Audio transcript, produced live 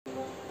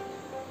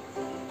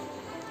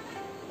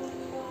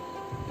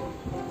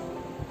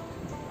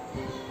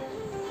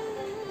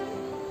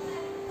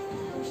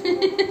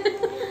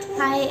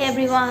Hi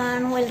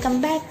everyone, welcome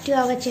back to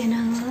our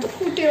channel.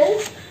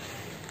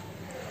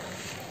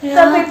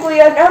 तपाईको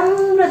यो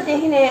राम्रो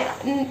देखिने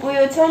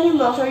उयो छ नि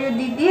भर्खर यो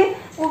दिदी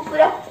उ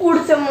पुरा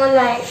कुड्छ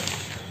मलाई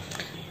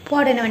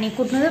पढेन भने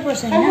कुट्नु त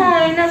पर्छ हैन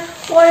हैन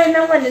पढेन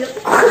भनेर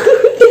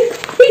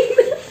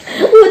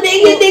उ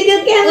देख्यो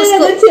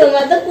क्यामेराको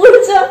छेउमा त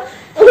कुड्छ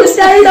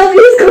स्टाइल अफ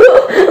उसको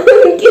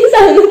के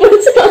सार्नु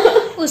पर्छ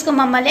उसको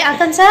मम्माले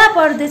आकांक्षा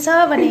पढ्दैछ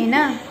भने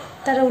हैन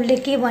तर उले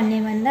के भन्ने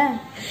भन्दा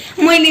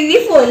मैले नि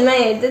फोनमा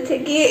हेर्दै थिए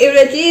कि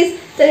एउटा चीज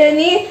तर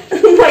नि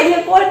मैले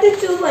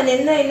पढ्दैछु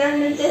भनेन हैन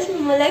अनि त्यसमा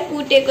मलाई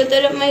कुटेको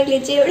तर मैले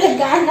चाहिँ एउटा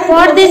गाना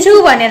पढ्दैछु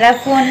भनेर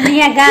फोन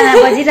यहाँ गाना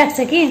बजिरहेको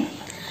छ कि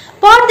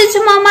पढ्दैछु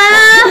मम्मा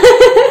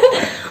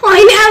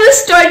हैन अब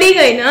स्टडी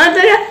हैन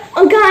तर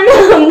गाना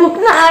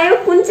मुखमा आयो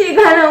कुन चाहिँ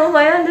गाना हो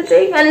भयो अनि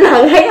चाहिँ गाना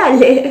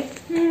लगाइहाले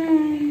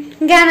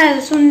गाना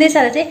सुन्दैछ र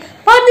चाहिँ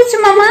पढ्दैछु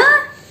मम्मा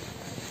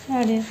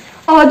अरे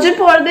हजुर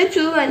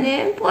पढ्दैछु भने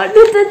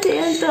पढ्दै त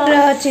थिएँ नि त र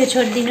चाहिँ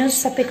छोडिदिनुहोस्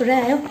सबै कुरा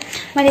हो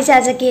मैले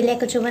चाहिँ आज के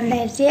ल्याएको छु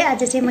भन्दाखेरि चाहिँ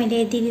आज चाहिँ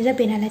मैले दिदी र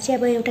भेनालाई चाहिँ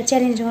अब एउटा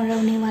च्यालेन्ज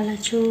गराउनेवाला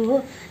छु हो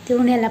त्यो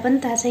उनीहरूलाई पनि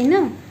थाहा छैन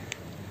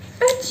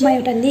म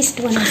एउटा लिस्ट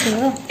बनाउँछु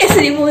हो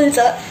यसरी बोल्छ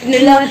ल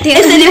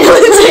यसरी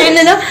बोल्छ हैन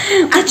ल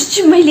आज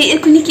चाहिँ मैले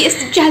कुनै के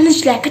यस्तो च्यालेन्ज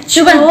ल्याएको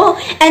छु हो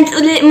एन्ड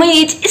उले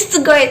मैले यस्तो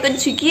गरेको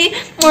छु कि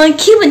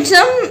के भन्छ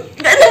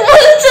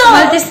बोल्छ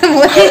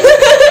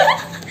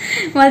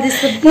मैले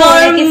त्यस्तो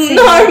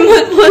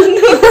नर्मल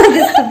बोल्नु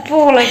त्यस्तो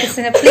बोलेको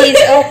छैन प्लिज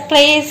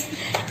प्लिज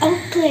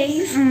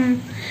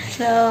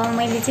र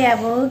मैले चाहिँ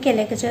अब के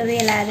ल्याएको छु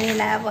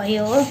रेला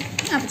भयो हो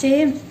अब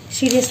चाहिँ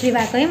सिरियसली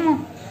भएको है म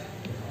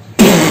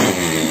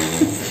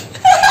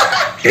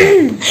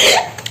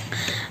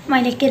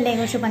मैले के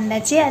ल्याएको छु भन्दा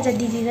चाहिँ आज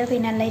दिदी र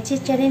भेनालाई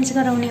चाहिँ च्यालेन्ज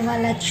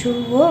गराउनेवाला छु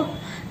हो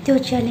त्यो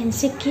च्यालेन्ज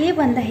चाहिँ के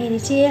भन्दाखेरि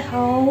चाहिँ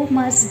how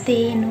much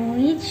they know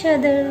each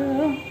other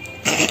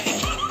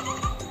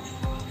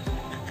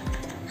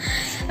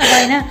अब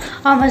होइन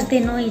how much they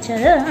know each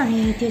other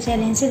अनि त्यो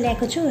च्यालेन्ज चाहिँ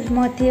ल्याएको छु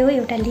म त्यो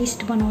एउटा लिस्ट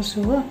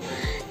बनाउँछु हो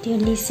त्यो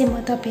लिस्ट चाहिँ म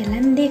तपाईँहरूलाई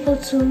पनि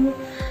देखाउँछु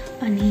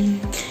अनि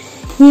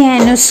यहाँ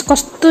हेर्नुहोस्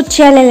कस्तो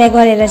च्यालेन्जलाई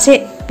गरेर चाहिँ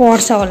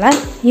पढ्छ होला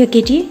यो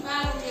केटी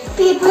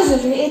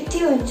पेपर्सहरु यति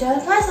हुन्छ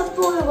कहाँ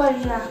सबै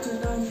गरेर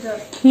राख्नुहुन्छ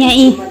यहाँ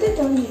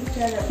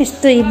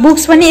यस्तो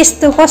बुक्स पनि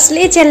यस्तो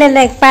कसले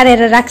च्यालेन्जलाई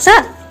पारेर राख्छ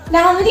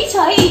राम्ररी छ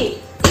है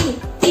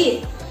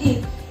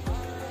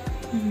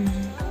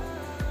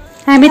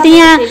हामी त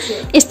यहाँ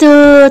यस्तो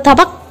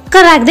थपक्क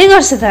राख्दै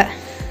गर्छ त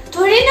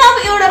थोरै न अब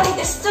एउटा बुक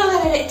यस्तो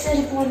गरेर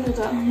एकचोटी पढ्नु त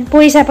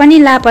पैसा पनि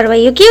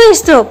लापरवाही हो के हो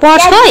यस्तो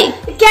पढ्छ है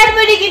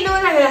क्याडबरी किन्नु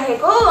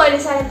राखेको अहिले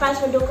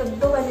 5.5 मा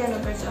दोकान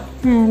जानुपर्छ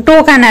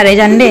टोकाना रे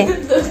झन्डे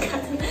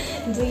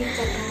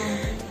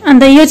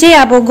अन्त यो चाहिँ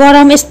अब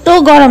गरम यस्तो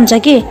गरम छ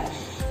कि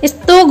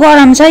यस्तो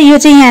गरम छ यो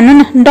चाहिँ यहाँ हेर्नु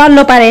न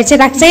डल्लो पारेर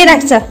चाहिँ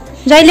राख्छ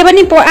जहिले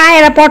पनि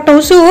आएर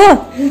पटाउँछु हो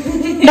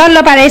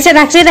डल्लो पारेर चाहिँ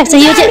राख्छ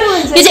यो चाहिँ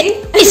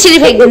यसरी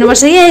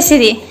फ्याँकिदिनुपर्छ कि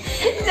यसरी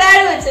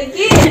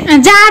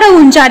जाडो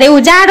हुन्छ अरे ऊ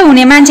जाडो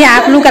हुने मान्छे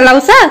हाफ लुगा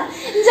लाउँछ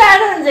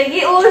जाडो हुन्छ कि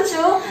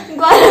ओर्छु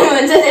गरम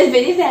हुन्छ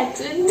त्यसपछि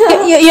फ्याँक्छु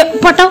यो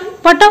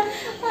पटाउ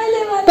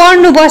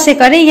पढ्नु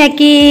बसेको अरे यहाँ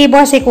के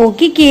बसेको हो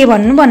कि के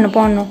भन्नु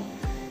पढ्नु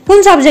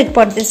कुन सब्जेक्ट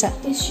पढ्दैछ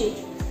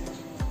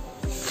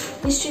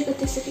हिस्ट्रीको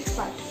त्यसै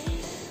पार्ट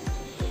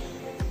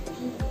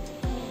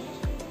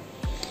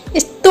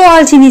यस्तो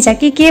अल्छिनी छ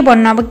कि के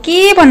भन्नु अब के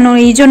भन्नु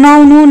हिजो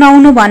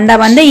नुहाउनु भन्दा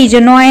हिजो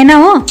नुहाएन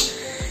हो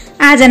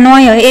आज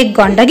नुहायो 1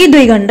 घन्टा कि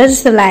 2 घन्टा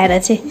जस्तो लाएर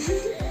चाहिँ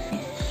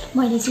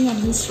मैले चाहिँ यहाँ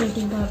लिस्ट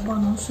रेडी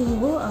बनाउँछु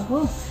हो अब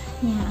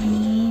यहाँ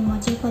अनि म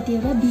चाहिँ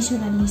कतिवटा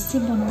 20वटा लिस्ट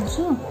चाहिँ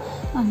बनाउँछु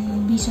अनि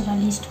 20वटा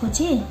लिस्टको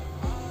चाहिँ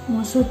म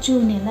सोध्छु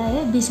उनीहरूलाई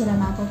है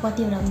 20वटामा अब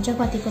कतिवटा हुन्छ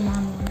कतिको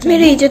लामो हुन्छ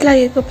मेरो हिजो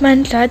लागेको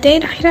प्यान्ट त्यही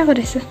राखिरहेको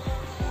रहेछ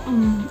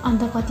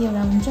अन्त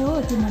कतिवटा हुन्छ हो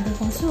त्यो म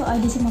देखाउँछु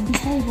अहिले चाहिँ म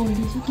बिस्तारै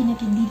बोल्दैछु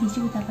किनकि दिदी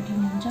चाहिँ उतापट्टि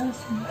हुनुहुन्छ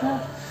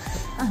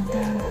अन्त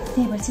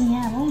त्यही भएर चाहिँ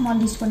यहाँ अब म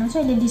लिस्ट बनाउँछु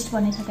अहिले लिस्ट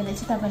बनाइसकेर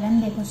चाहिँ तपाईँलाई पनि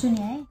देखाउँछु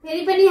नि है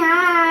फेरि पनि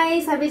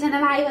हाई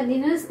सबैजनालाई हाई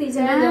भनिदिनुहोस्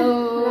दुईजना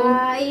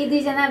यी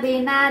दुईजना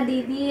भेना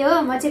दिदी हो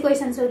म चाहिँ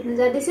क्वेसन सोध्नु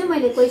जाँदैछु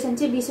मैले क्वेसन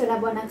चाहिँ 20वटा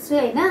बनाएको छु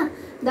होइन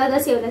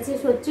 10 एउटा चाहिँ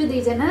सोध्छु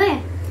दुईजनालाई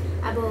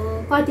अब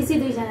कति चाहिँ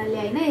दुईजनाले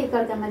होइन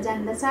एकअर्कामा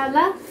जान्दछ ल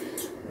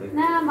न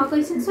म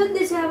क्वेसन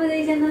सोध्दैछु अब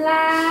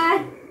दुईजनालाई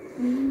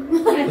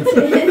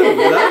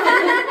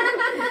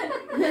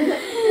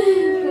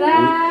र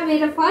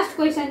मेरो फर्स्ट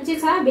क्वेसन चाहिँ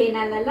छ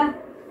भेनालाई ल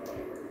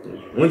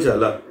हुन्छ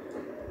ल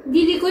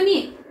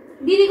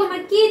दिदीकोमा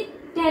के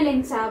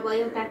ट्यालेन्ट छ अब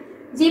एउटा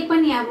जे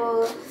पनि अब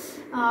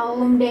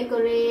होम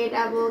डेकोरेट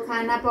अब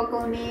खाना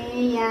पकाउने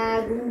या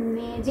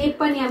घुम्ने जे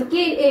पनि अब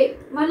के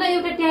मतलब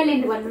एउटा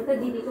ट्यालेन्ट भन्नु त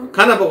दिदीको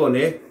खाना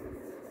पकाउने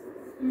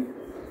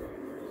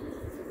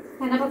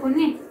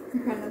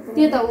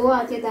त्यो त हो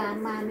त्यो त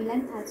हामीलाई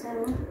पनि थाहा छ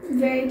हो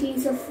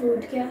भेराइटिज अफ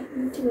फुड क्या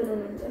के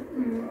बनाउनुहुन्छ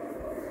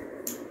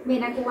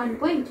भेनाको 1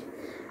 पोइन्ट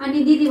अनि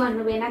दिदी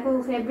भन्नु भेनाको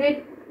फेभरेट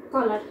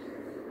कलर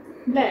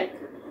ब्ल्याक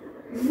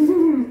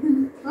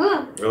हो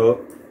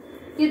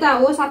त्यो त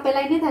हो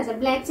सबैलाई नै थाहा छ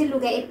ब्ल्याक चाहिँ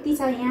लुगा यति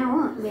छ यहाँ हो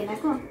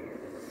भेनाको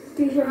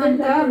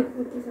अन्त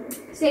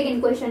सेकेन्ड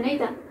क्वेसन है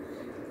त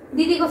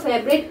दिदीको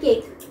फेभरेट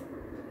केक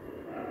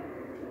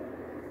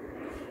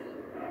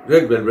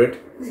रेड भेलभेट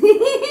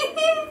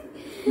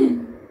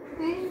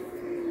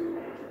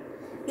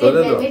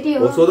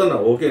सोध न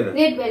हो कि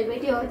रेड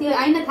भेलभेट हो त्यो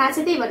होइन थाहा छ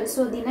त्यही भएर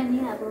सोधिनँ नि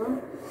अब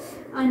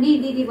अनि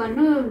दिदी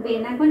भन्नु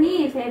भेनाको नि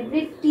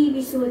फेभरेट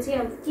टिभी सो चाहिँ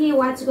अब के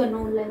वाच गर्न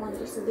उनलाई मन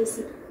पर्छ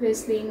बेसी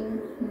रेस्लिङ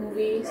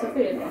मुभी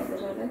सबै हेर्नु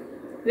मनपर्छ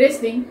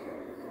रेस्लिङ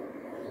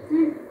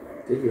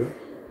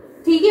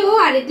ठिकै हो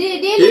अरे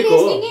डेली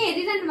रेस्लिङ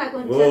हेरिरहनु भएको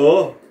हुन्छ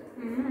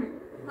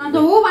अन्त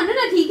हो भन्नु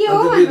न ठिकै हो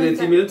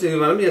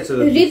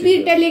रिपिट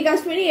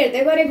टेलिकास्ट पनि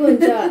हेर्दै गरेको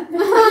हुन्छ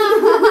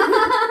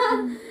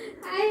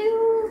आयो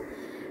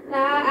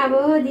अब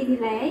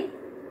दिदीलाई है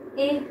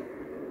ए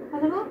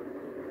मतलब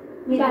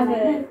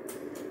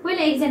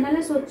पहिला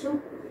एकजनालाई सोध्छु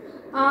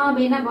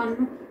भेना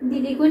भन्नु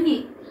दिदीको नि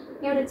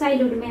एउटा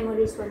चाइल्डहुड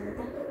मेमोरिज भन्नु त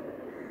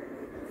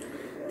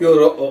त्यो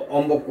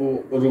अम्बकको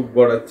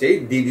रुखबाट चाहिँ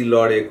दिदी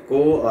लडेको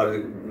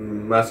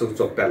मासुको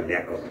चोक्टा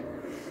ल्याएको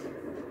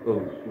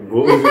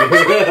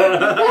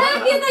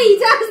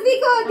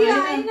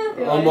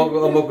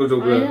अम्बकको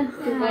चोक्टा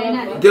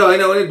त्यो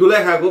होइन भने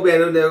दुलाई खाएको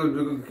बिहान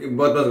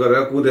बदमास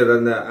गरेर कुदेर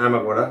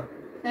आमाकोबाट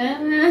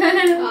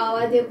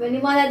त्यो पनि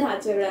मलाई थाहा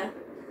छ एउटा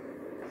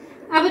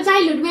अब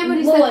चाइल्डहुड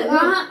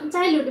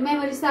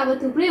मेमोरिज त अब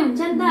थुप्रै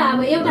हुन्छ नि त अब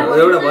एउटा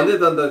भन्दै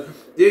त अन्त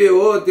त्यही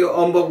हो त्यो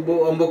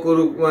अम्बकको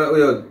रुखमा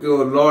उयो त्यो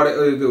लडे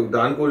त्यो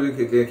धानको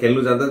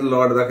खेल्नु जाँदा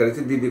लड्दाखेरि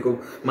चाहिँ दिदीको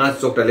मासु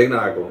चोक्टा लेख्न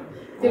आएको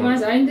त्यो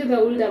मासु होइन त्यो त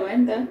उल्टा भयो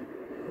नि त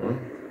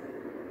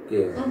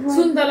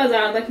सुन्तला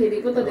झार्दाखेरि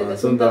पो त त्यो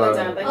सुन्तला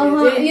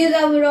झार्दाखेरि यो त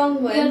अब रङ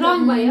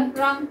भयो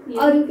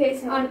अरु केही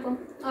छ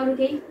अरु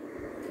केही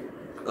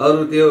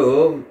अरु त्यो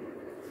हो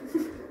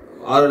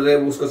अरूले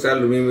उसको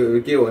स्यालेरी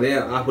के हो भने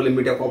आफूले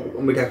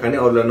मिठा खाने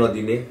अरूलाई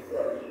नदिने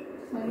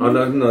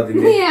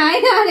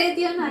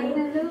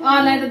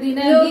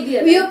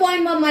यो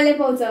पोइन्ट मम्माले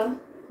पाउँछ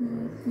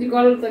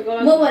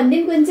म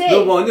भन्दिम कुन चाहिँ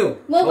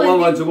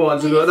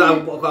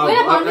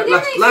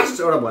लास्ट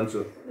एउटा भन्छु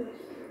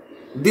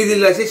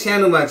दिदीलाई चाहिँ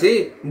सानोमा चाहिँ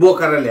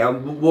बोकाएर ल्यायो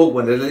बोक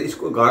भनेर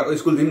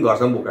स्कुलदेखि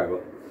घरसम्म बोकाएको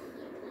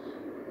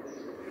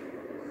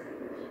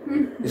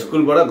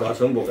स्कुलबाट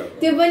घरसम्म बोकाएको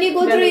त्यो पनि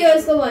कत्रो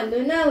इयर्सको भन्नु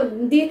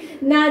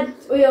न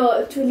उयो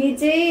ठुली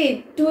चाहिँ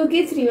 2 कि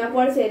 3 मा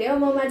पढ्छ अरे हो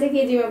ममा चाहिँ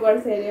केजी मा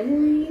पढ्छ अरे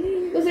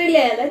कसरी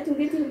ल्याएला 2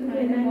 कि 3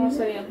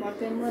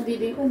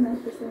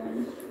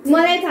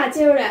 मलाई थाहा छ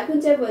एउटा कुन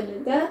चाहिँ भन्नु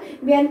त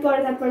बिहान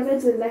पढ्दा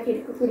झुल्दाखेरि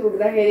कुकुर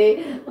भुक्दाखेरि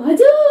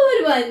हजुर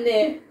भन्ने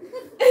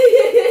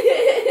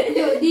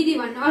दिदी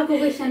भन्नु अर्को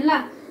क्वेसन ल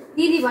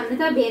दिदी भन्नु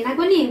त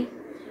भेनाको नि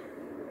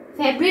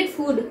फेभरेट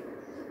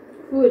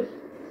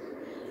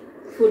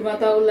फुडमा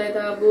त उसलाई त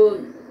अब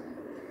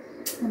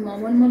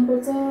मोमो मन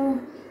पर्छ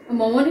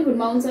मोमो नि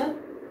फुडमा आउँछ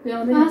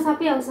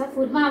सबै आउँछ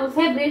फुडमा अब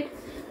फेभरेट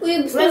उयो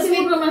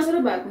स्पेसिफिक मासु र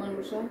भात मन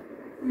पर्छ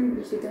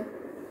बेसी त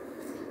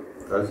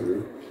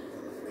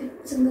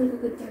जङ्गलको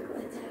कुत्ताको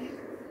अचार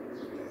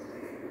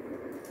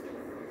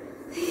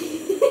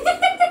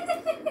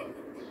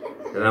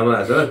राम्रो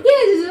आछ के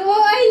हो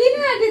अहिले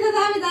नै आटे त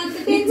दामी दामी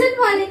टेन्सन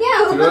पर्ने क्या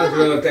हो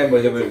टाइम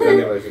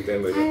भइसक्यो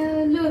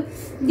लु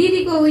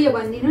दिदीको उयो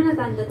भनिदिनु न त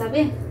अन्त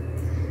तपाईँ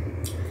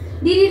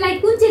दिदीलाई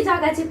कुन चाहिँ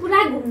जग्गा चाहिँ पुरा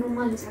घुम्नु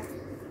मन छ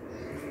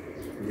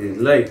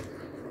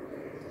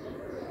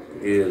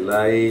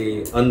दिदीलाई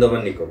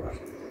अन्डमान निकोबार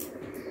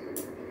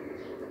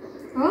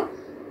हो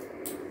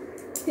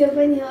त्यो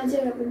पनि अझै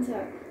एउटा पनि छ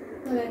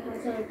मलाई थाहा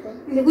छ अर्को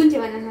कुन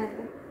चाहिँ भन न त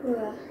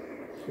गोवा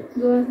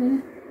छैन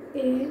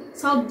ए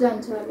सब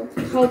जान्छ अब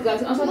सब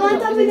जान्छ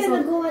तपाईँले त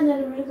गोवा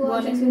जानु पर्यो गोवा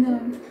छैन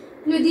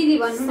लु दिदी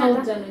भन्नु न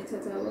सब जानु इच्छा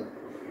छ अब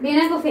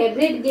भेनाको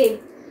फेभरेट गेम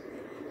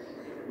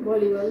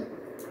भलिबल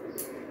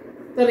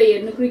तर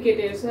हेर्नु क्रिकेट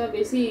हेर्छ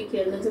बेसी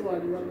खेल्नु चाहिँ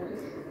भलिबल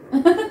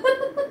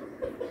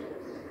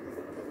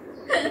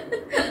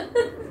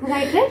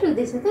राइट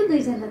हुँदैछ त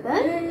दुईजना त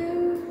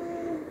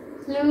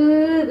लु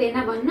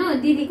भेना भन्नु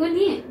दिदीको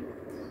नि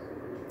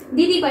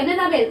दिदीको होइन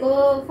तपाईँहरूको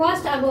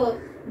फर्स्ट अब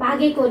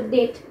भागेको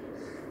डेट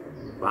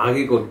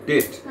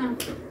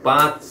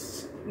 5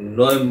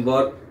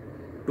 नोभेम्बर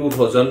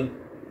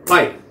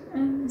 2005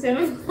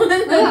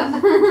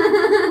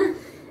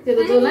 त्यो त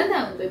जोला न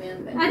हुन्छ नि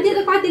अन्त त्यो त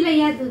कतिलाई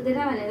याद हुँदैन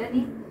भनेर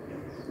नि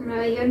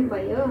यो नि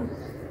भयो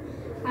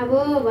अब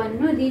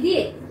भन्नु दिदी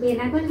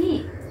भेनाको नि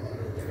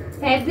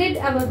फेभरेट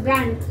अब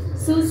ब्रान्ड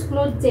सुज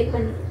क्लोथ जे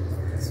पनि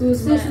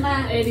सुजमा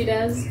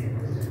एडिडास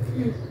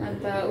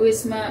अन्त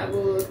उयसमा अब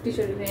T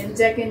short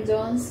jack and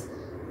Johns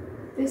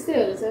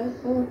त्यस्तैहरू छ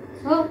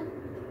हो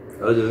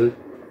हजुर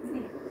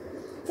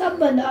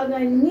सबभन्दा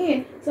अगाडि नि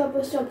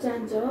सपोज स्टप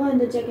जान्छ हो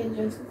अन्त ज्याक एन्ड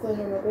जोन्सको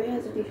कलरमा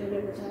गइहाल्छ टी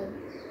सर्टहरू छ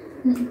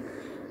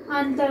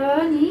अन्त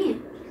नि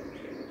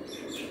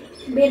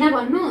भेना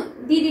भन्नु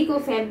दिदीको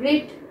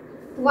फेभरेट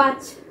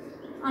वाच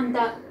अन्त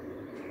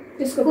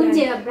त्यसको कुन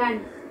चाहिँ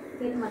ब्रान्ड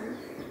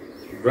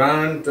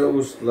ब्रान्ड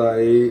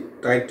उसलाई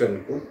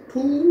टाइटनको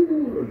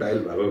ठुलो डायल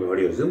भएको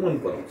घडीहरू चाहिँ मन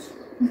पराउँछ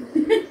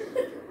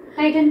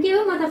टाइटन के हो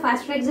म त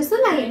फास्ट ट्र्याक जस्तो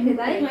लागेको थियो त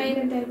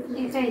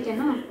है टाइटन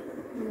हो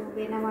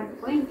भेना 1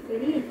 point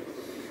फेरि।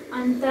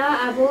 अन्त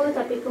अब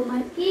तपाईँकोमा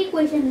के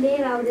क्वेसन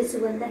लिएर आउँदैछु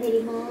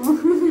भन्दाखेरि म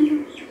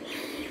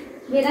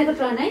भेनाको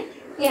टर्न है।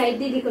 ए है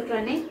दिदीको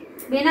टर्न है।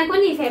 भेनाको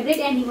नि फेभरेट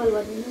एनिमल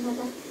भनिदिनु न त।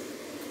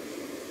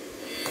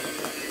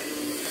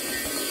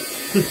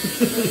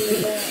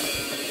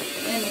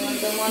 एनिमल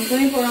त मन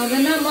पनि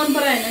पराउँदैन, मन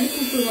पराएन नि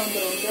कुकुर मन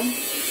पराउँछ।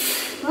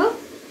 हो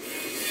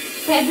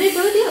फेभरेट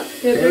हो त्यो?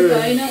 फेभरेट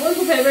होइन,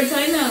 उनको फेभरेट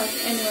छैन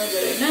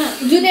एनिमल्सहरू होइन।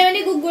 जुनै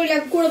पनि कुकुरलाई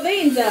कुर्दै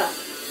हिँड्छ।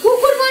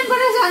 कुकुर मन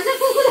पराउँछ भन्छ,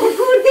 कुकुरलाई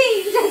कुर्दै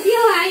हिँड्छ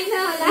त्यो होइन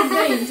होला।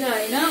 कुर्दै हिँड्छ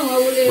होइन,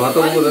 उसले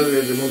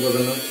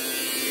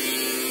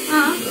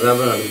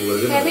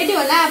फेभरेट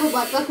होला अब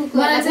भत्ता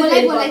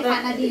कुकुरलाई बोलाइ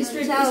खाना दिन्छ।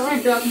 स्ट्रिट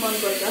डग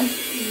मनपर्छ।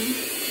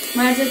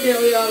 मलाई चाहिँ त्यो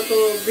उयो अर्को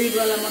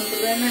ब्रिडवाला मन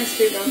पर्दैन,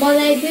 स्ट्रिट डग।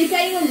 मलाई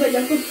दुईटै मनपर्छ,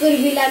 कुकुर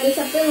बिरालो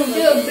सबै मनपर्छ।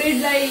 त्यो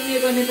ब्रिडलाई उयो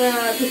गर्ने त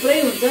थुप्रै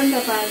हुन्छ नि त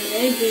पाल्ने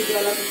है,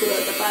 ब्रिडवाला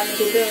कुकुरहरू त पाल्ने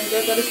थुप्रै हुन्छ,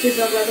 तर स्ट्रिट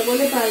डगलाई त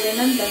कसले पाल्दैन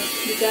नि त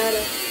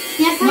बिचारा।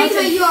 यहाँ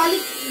साइडमा यो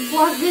अलिक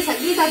बस्दैछ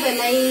कि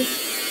तपाईँहरूलाई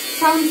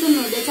साउन्ड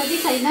सुन्नुहुँदैछ कि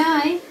छैन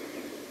है?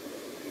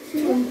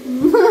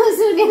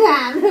 सुनेर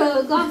हाम्रो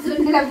गफ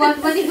सुनेर बन्द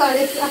पनि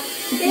गरेछ।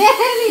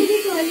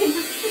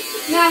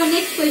 ल अब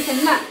नेक्स्ट क्वेसन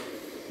ल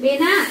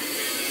भेना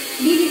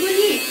दिदीको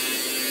नि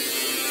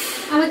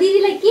अब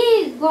दिदीलाई के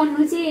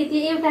गर्नु चाहिँ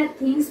त्यो एउटा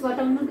थिङ्स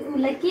बताउनु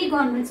उसलाई के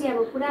गर्नु चाहिँ अब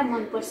पुरा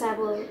मनपर्छ। अब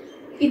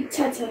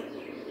इच्छा छ,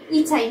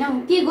 इच्छा होइन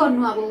के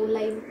गर्नु अब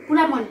उसलाई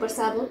पुरा मनपर्छ।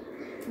 अब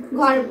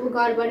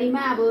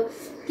घरभरिमा अब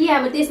के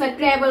अब त्यसमा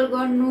ट्राभल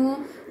गर्नु,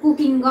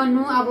 कुकिङ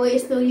गर्नु, अब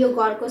यस्तो यो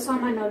घरको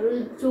सामानहरू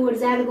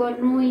जोडजाड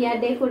गर्नु या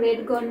डेकोरेट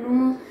गर्नु,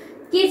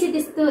 के चाहिँ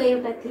त्यस्तो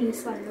एउटा थिङ्स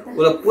भन्नु त?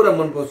 उसलाई पुरा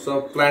मनपर्छ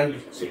प्लान्ट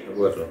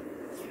गर्नु।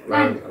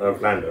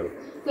 प्लान्टहरू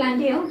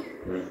प्लान्टै हो?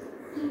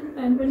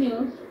 प्लान्ट पनि हो।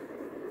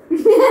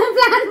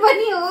 प्लान्ट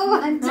पनि हो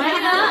भन्छ।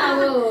 होइन अब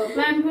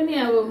प्लान्ट पनि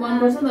अब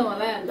मनपर्छ नि त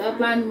मलाई। अन्त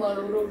प्लान्ट म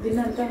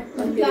रोप्दिनँ नि त।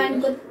 प्लान्ट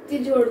कति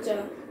जोड्छ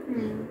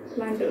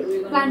प्लान्टहरू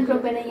प्लान्ट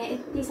रोपेर यहाँ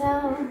यति छ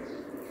हो।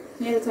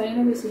 मेरो छैन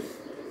बेसी।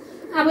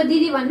 अब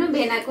दिदी भन्नु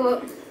भेनाको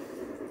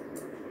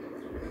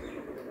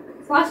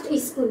फर्स्ट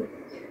स्कुल।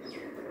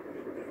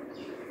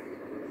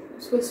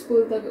 उसको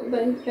स्कुल त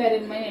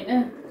प्यारेन्टमै होइन।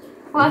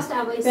 फर्स्ट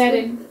अब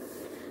प्यारेन्ट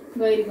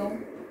गैरी गाउँ।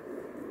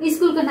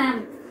 स्कुलको नाम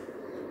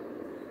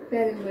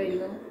प्यारेन्ट गैरी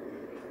गाउँ।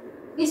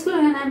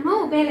 स्कुलको नाम हो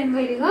प्यारेन्ट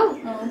गैरी गाउँ?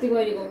 त्यो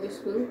गैरी गाउँको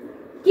स्कुल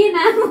के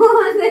नाम हो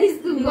अन्त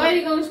स्कुल?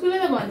 गैरी गाउँ स्कुलै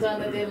त भन्छ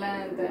अन्त त्यसलाई।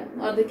 अन्त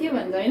अरू के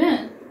भन्छ होइन?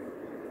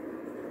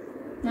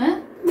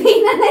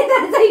 भेनालाई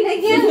थाहा छैन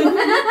के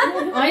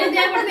होइन,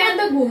 त्यहाँबाट त्यहाँ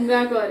त घुम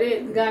गएको अरे,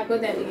 गएको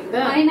त्यहाँदेखि त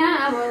होइन।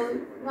 अब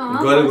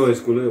गरेको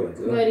स्कुलै भन्छ।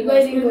 गैरी गाउँ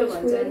स्कुल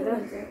भन्छ अन्त।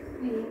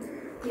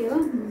 के हो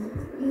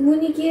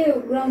मुनि के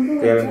ग्राउन्ड पो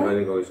प्यारेन्ट भन्छ,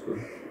 गरेको स्कुल।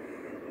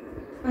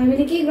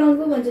 हामीले के ग्राउन्ड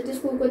पो भन्छ त्यो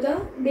स्कुलको त?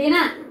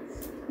 भेना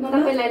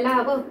तपाईँलाई ल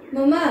अब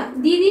मम्मा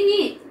दिदी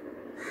नि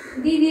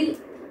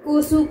दिदीको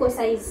सुको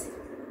साइज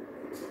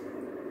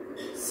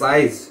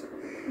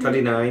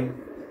 39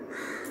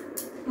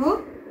 हो?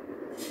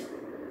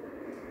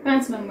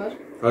 5 नम्बर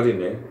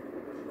 39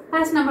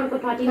 5 नम्बरको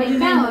 39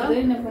 कहाँ हो?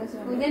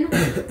 हुँदैन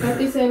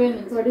 37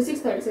 हुन्छ, 36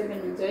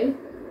 37 हुन्छ है।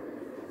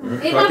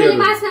 ए तपाईँले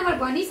 5 नम्बर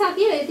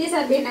भनिसक्यो। त्यसो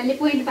भेनाले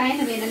पोइन्ट पाएन,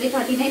 भेनाले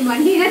 39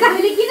 भनिदिएर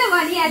तपाईँले किन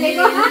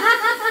भनिहालेको?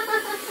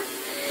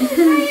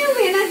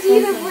 भेना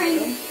 0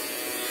 पोइन्ट।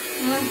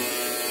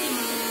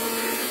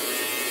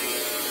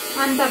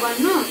 अन्त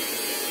भन्नु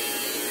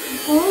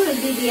को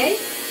दिदी है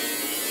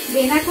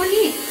भेनाको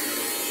नि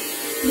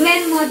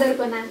ग्रान्ड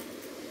मदरको नाम?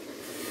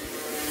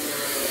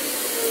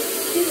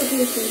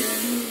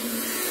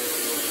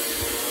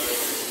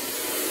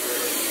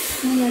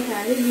 मलाई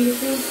थाहा है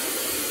बिर्सु।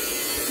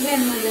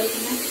 ग्रान्ड मदरको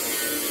नाम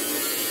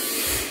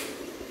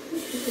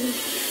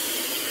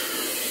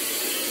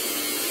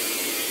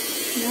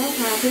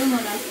थाहा थियो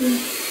मलाई अस्ति।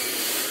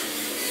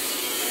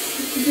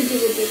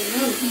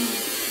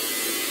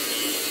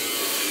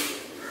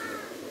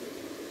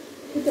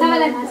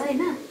 तपाईँलाई थाहा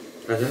छैन?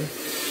 थाहा छैन,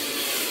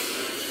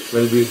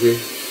 मैले बिर्सेँ।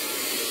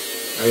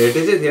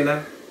 हेटे चाहिँ थिएन,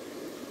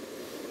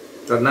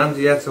 तर नाम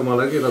चाहिँ याद छ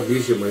मलाई कि, तर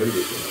बिर्सेँ मैले पनि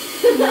बिर्सेँ।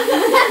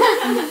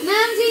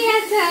 नाम चाहिँ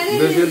याद छ अरे?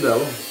 बिर्सेँ नि त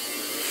अब।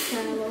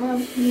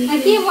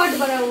 के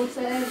वर्डबाट आउँछ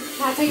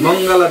थाहा छैन?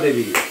 मङ्गला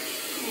देवी।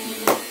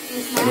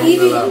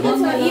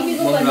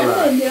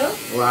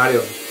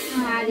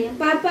 आर्यो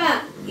पापा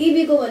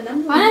इबीको भन्दा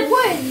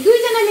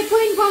दुईजनाले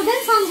पोइन्ट पाउँदैन,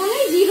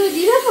 सँगसँगै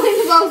 0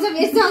 पोइन्ट पाउँछ।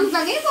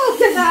 सँगसँगै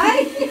पाउँछ त है।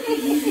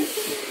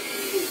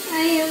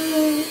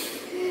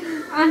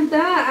 अन्त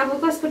अब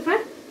कसको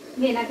टर्न?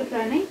 भेनाको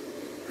टर्न है।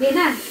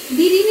 भेना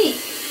दिदी नि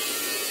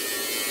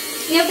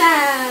एउटा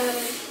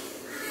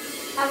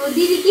अब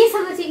दिदी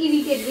केसँग चाहिँ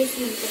इरिटेट बेसी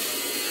हुन्छ?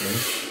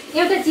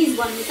 एउटा चिज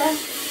भन्नु त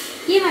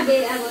केमा अब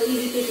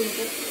इरिटेट हुन्छ?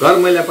 घर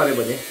मैला पऱ्यो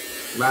भने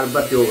बार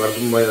बार त्यो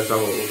घरको मैला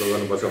सफा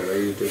गर्नुपर्छ भनेर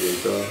इरिटेट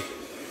हुन्छ।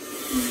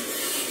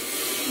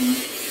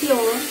 के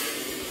हो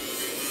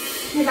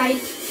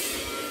राइट?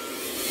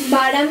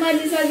 भाडा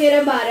मारिसकेर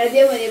भाडा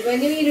दियो भने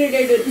पनि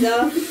इरिटेट हुन्छ।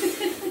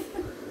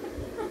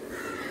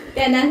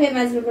 त्यहाँ नाफे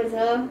माझ्नुपर्छ।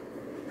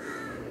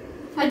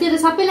 त्यो त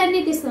सबैलाई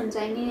नै त्यस्तो हुन्छ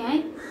नि है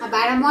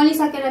भाडा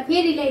मलिसकेर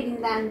फेरि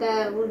ल्याइदिँदा अन्त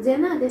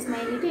हुँदैन त्यसमा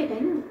इरिटेट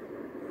होइन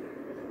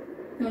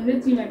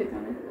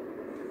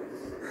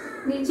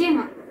दिन्छु म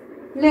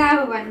ल अब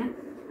भन्न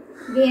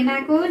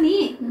भेनाको नि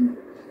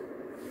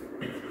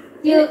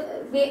त्यो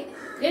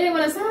यसले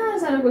मलाई सानो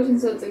सानो क्वेसन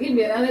सोध्छ कि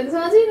भेनाले त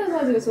सजिलो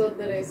सजिलो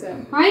सोध्दो रहेछ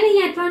होइन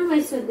यहाँ टर्न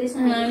वाइज सोध्दैछ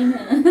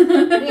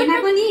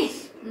भेनाको नि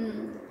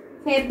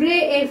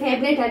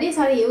फेभरेट अरे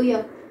सरी उयो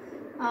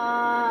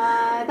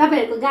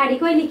तपाईँहरूको गाडी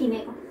कहिले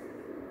किनेको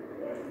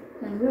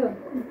हाम्रो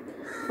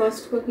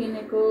फर्स्टको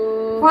किनेको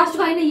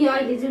फर्स्टको होइन यो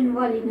अहिले जुन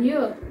गलिनु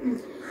यो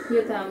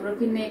त हाम्रो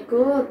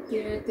किनेको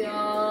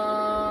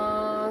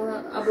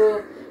अब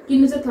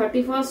किन्नु चाहिँ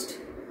 31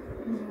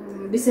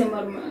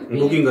 डिसेम्बरमा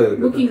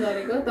बुकिङ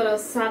गरेको तर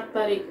 7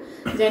 तारिक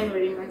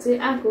जनवरीमा चाहिँ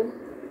आएको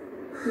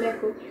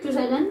ल्याएको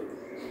 2020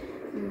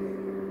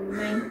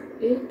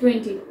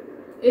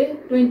 है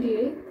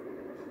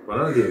भन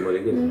न तिमी मैले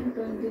के 20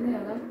 नै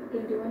होला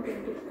 21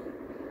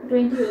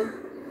 20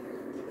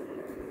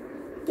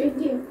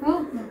 हो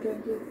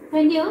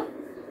 20 हो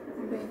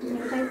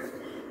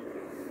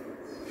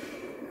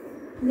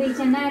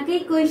दुईजनाकै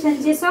क्वेसन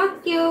चाहिँ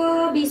सक्यो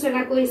 20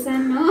 वटा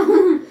क्वेसन हो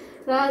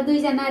र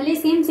दुईजनाले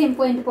सेम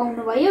पोइन्ट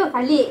पाउनु भयो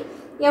खालि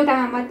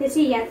एउटामा मात्रै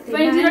चाहिँ याद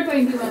 20 र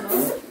 21 हो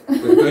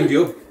 20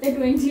 हो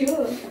 20 हो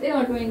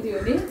 20 हो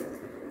नि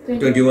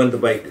 21 त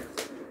बाइक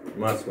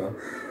मार्चमा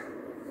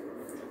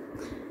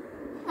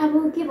अब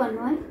के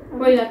भन्नु है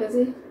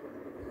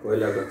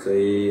पहिलाको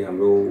चाहिँ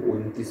हाम्रो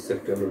 29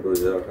 सेप्टेम्बर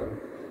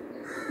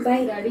 2018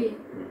 बाइक गाडी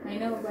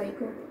हैन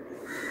बाइकको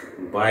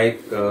बाइक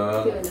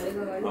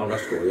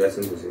अगस्तको हो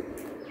यासन त्यसै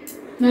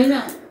हैन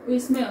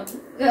उइसमै हो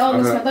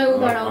अगस्तमा त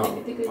उधार आउने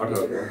बित्तिकै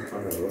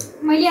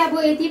मैले अब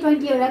यति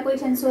 20 वटा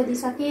क्वेसन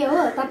सोधिसकेँ हो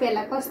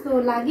तपाईहरुलाई कस्तो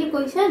लाग्यो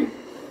क्वेसन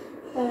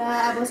तर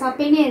अब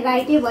सबै नै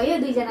राइटै भयो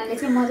दुईजनाले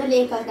चाहिँ मजाले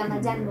एकअर्कामा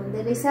जान्नु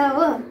हुँदै रहेछ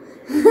हो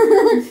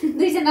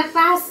दुईजना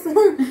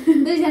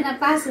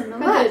पास हुनु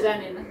भयो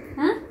जानेन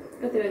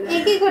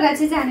एकैवटा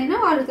चाहिँ जानेन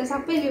अरु त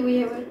सबैले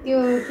उयो त्यो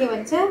के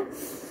भन्छ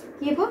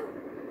के पो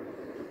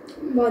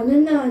भन्नु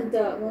न अन्त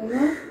म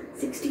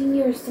 16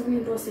 इयर्स सम्म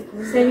बसेको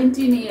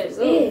 17 इयर्स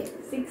हो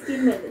 16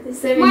 भन्दा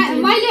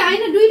 17 मैले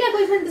हैन दुईटा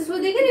क्वेशन त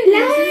सोधेकै नि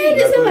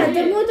त्यसो भए त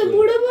म त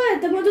बुढो भयो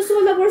त म त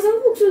 16 वर्षमा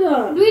पुग्छु त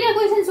दुईटा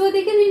क्वेशन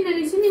सोधेकै नि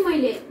रहेछु नि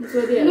मैले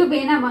लु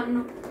भेना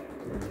भन्नु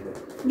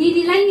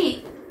दिदीलाई नि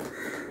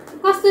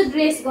कस्तो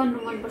ड्रेस गर्नु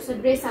मन पर्छ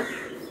ड्रेस अप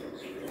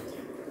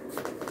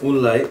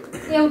उनलाई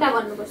एउटा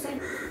भन्नुपर्छ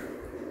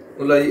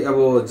उनलाई अब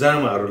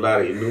जामाहरू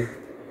लाएर हिँड्नु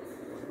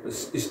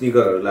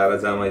स्निकरहरू लाएर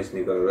जामा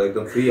स्निकरहरू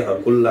एकदम फ्री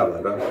खुल्ला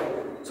भएर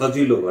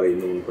सजिलो भएर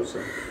हिँड्नु मनपर्छ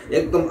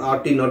एकदम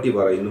आटी नटी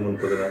भएर हिँड्नु मन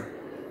पर्दैन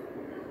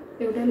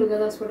एउटा लुगा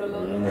 10 पल्ट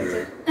लाउनु पर्छ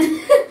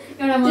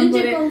एउटा मन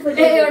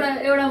पर्यो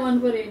एउटा मन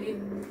पर्यो नि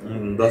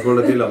 10 पल्ट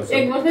त्यही लाउँछ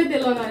एक वर्षै त्यो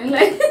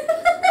लगाउनेलाई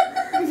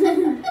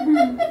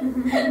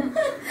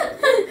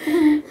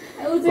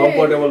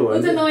कम्फर्टेबल भयो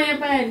उज नयाँ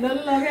पाए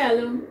भने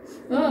लगाइहालौँ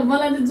हो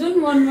मलाई त जुन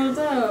मन पर्छ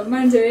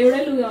मान्छेहरू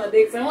एउटै लुगामा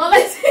देख्छ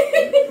मलाई चाहिँ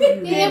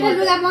एउटा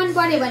लुगा मन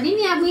पर्यो भने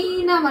नि अब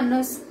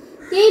नभन्नुहोस्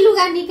त्यही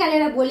लुगा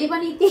निकालेर भोलि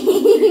पनि त्यही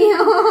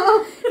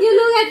त्यो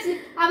लुगा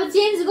अब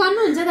चेन्ज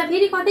गर्नुहुन्छ त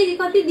फेरि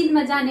कति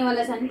दिनमा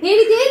जानेवाला छन्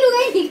फेरि त्यही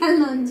लुगै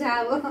निकाल्नुहुन्छ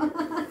अब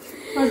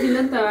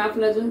सजिलो त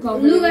आफूलाई जुन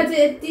लुगा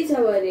चाहिँ यति छ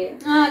भरे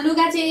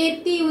लुगा चाहिँ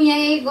यति यहाँ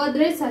एक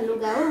गोद्रेज छ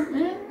लुगा हो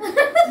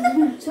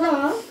छ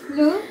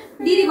लु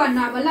दिदी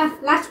भन्नु अब ल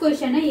लास्ट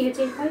क्वेसन है यो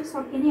चाहिँ खै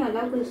सके नै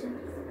होला question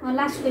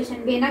last question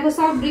भेनाको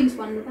soft drinks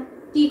भन्नु त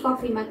टी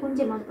कफीमा कुन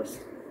चाहिँ मनपर्छ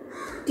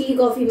टी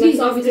कफीमा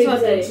सफ्ट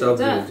ड्रिङ्क्स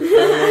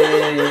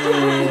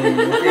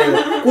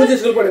कुन चाहिँ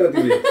स्कुल पढेको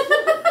तिमीले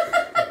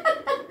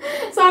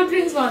सफ्ट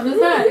ड्रिङ्क्स भन्नु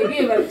त के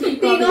भयो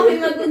टी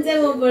कफीमा कुन चाहिँ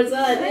मनपर्छ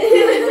अरे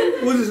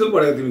कुन चाहिँ स्कुल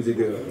पढेको तिमी चाहिँ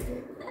त्यो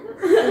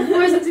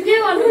पैसा चाहिँ के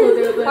गर्नु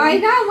खोजेको त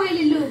होइन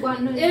मैले लु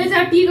भन्नु यसले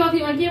चाहिँ टी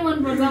कफीमा के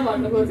मनपर्छ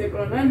भन्नु खोजेको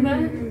होला नि त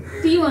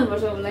टी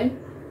मनपर्छ उसलाई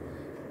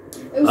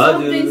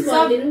सफ्ट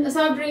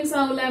ड्रिङ्क्स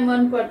उसलाई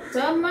मनपर्छ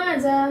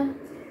माजा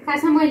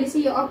खासमा मैले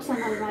चाहिँ यो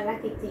अप्सनलमा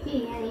राखेको थिएँ कि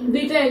यहाँ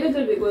दुईटा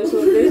एकैचोटि गयो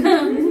सोध्दै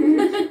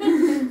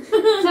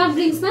सफ्ट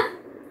ड्रिङ्क्समा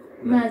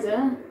माजा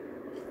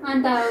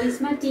अन्त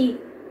उयसमा टी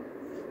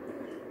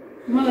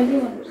मलाई के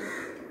मनपर्छ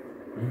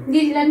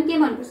दिदीलाई पनि के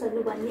मनपर्छ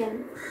लु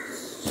भनिहाल्नु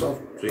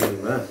सफ्ट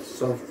ड्रिङ्कमा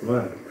सफ्टमा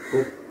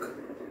कोक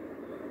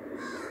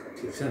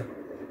ठिक छ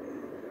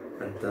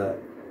अन्त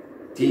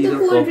टी र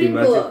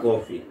कफीमा चाहिँ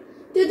कफी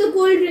त्यो त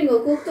कोल्ड ड्रिङ्क हो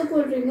कोक त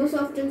कोल्ड ड्रिङ्क हो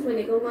सफ्ट ड्रिङ्क्स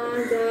भनेको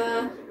माजा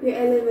यो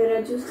एलोभेरा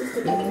जुस त्यस्तो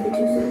टाइपको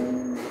जुस हो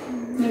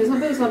मेरो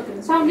सबै सफ्ट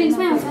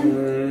ड्रिङ्क्समै आउँछ नि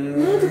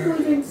त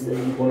कोल्ड ड्रिङ्क्स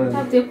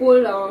त्यो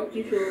कोल्ड हो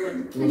चिसो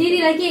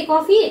दिदीलाई के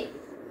कफी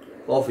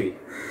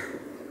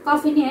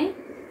नि है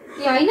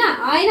ए होइन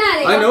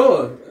अरे होइन हो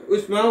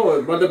उसमा हो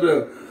मतलब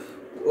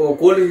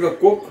कोल्ड ड्रिङ्कमा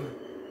कोक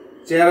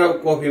चिया र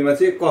कफीमा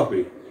चाहिँ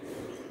कफी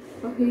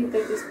त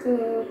त्यस्तो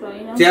त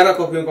हैन चिया र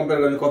कफीमा कम्पेयर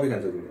गर्ने कफी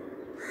खान्छ तिमी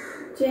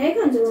चिया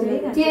खान्छु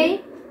चिया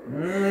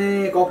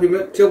कफी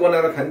मिठो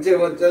बनाएर खान्छ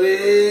मजाले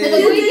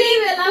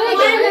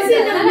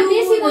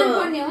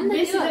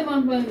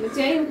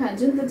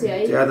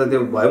चिया त त्यो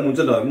भयो हुन्छ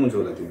नभए पनि हुन्छ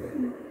होला तिमीले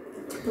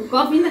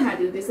कफी त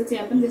खादियो त्यस्तो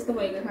चिया पनि त्यस्तो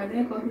भएको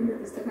खाँदैन कफी त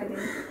त्यस्तो खाँदैन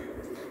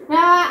र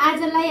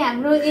आजलाई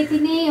हाम्रो यति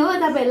नै हो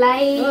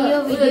तपाईहरुलाई यो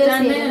भिडियो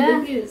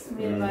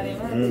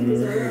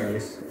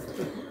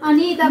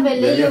अनि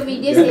तपाईहरुले यो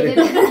भिडियो हेरेर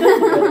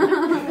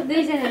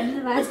दुईजना हेर्नु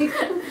भएको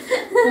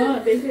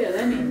देखियो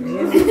होला नि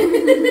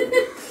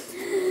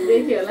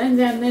देखियो होला नि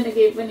जान्दैन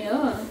केही पनि हो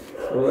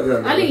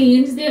अलि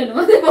हिन्ट्स दियो भने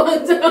मात्रै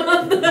भन्छ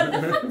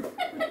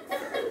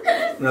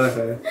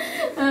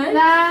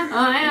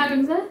आएको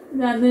छ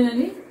जान्दैन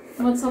नि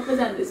म त सबै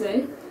जान्दैछु है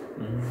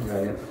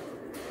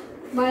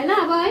भएन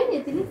अब है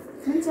यति नै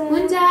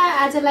हुन्छ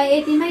आजलाई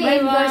यतिमै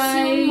एन्ड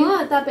गर्छु हो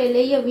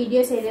तपाईहरुले यो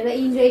भिडियोस हेरेर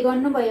इन्जोय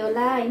गर्नुभयो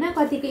होला हैन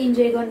कतिको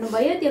इन्जोय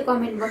गर्नुभयो त्यो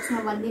कमेन्ट बक्समा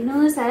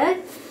भनिदिनुस् है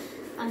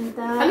अन्त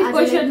अलि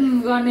क्वेशन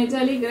गर्ने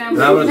चाहिँ अलि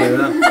राम्रो छैन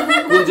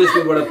कुन चाहिँ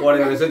स्कुलबाट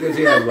पढेको रहेछ त्यो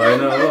चाहिँ याद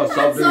भएन हो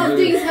सब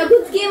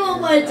केमा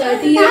पर्छ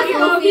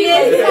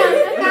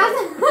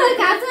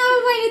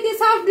मैले त्यो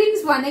सफ्ट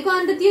ड्रिंक्स भनेको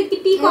अन्त त्यो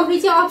टी कफी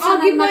चाहिँ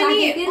अप्सनलमा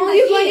राखेको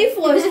थिएँ नि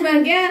फर्स्टमा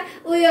क्या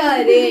उयो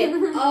अरे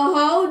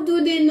how do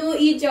they know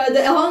each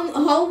other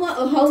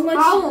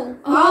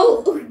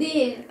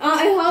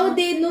how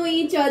they know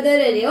each other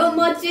अरे हो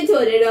म चाहिँ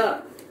छोडेर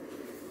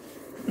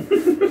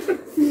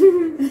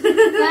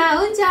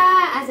हुन्छ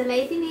आजलाई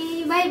यति नै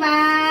बाई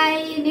बाई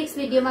नेक्स्ट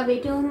भिडियोमा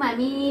भेटौँ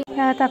हामी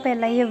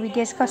तपाईहरुलाई यो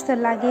भिडियोस कस्तो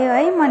लाग्यो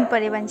है मन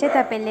पर्यो भने चाहिँ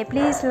तपाईहरुले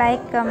please like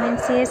comment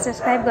share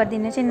subscribe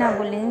गरिदिनु चाहिँ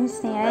नभुल्नुहोस्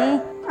नि है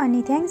अनि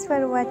थ्यांक्स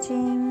फर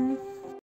वाचिङ